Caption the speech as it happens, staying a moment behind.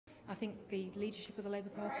I think the leadership of the Labour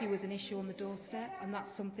Party was an issue on the doorstep, and that's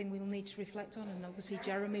something we'll need to reflect on, and obviously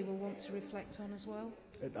Jeremy will want to reflect on as well.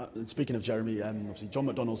 Speaking of Jeremy, obviously John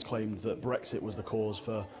McDonnell's claimed that Brexit was the cause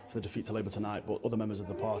for the defeat to Labour tonight, but other members of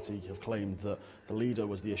the party have claimed that the leader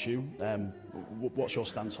was the issue. What's your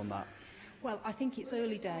stance on that? Well, I think it's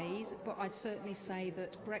early days, but I'd certainly say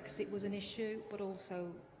that Brexit was an issue, but also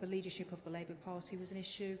the leadership of the Labour Party was an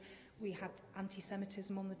issue. We had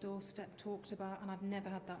anti-Semitism on the doorstep talked about, and I've never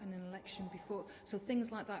had that in an election before. So things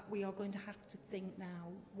like that, we are going to have to think now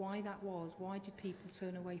why that was. Why did people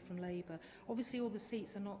turn away from Labour? Obviously, all the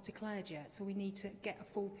seats are not declared yet, so we need to get a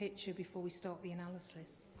full picture before we start the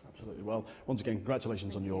analysis. Absolutely. Well, once again,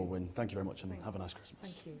 congratulations on your win. Thank you very much, and have a nice Christmas.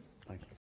 Thank you. Thank you.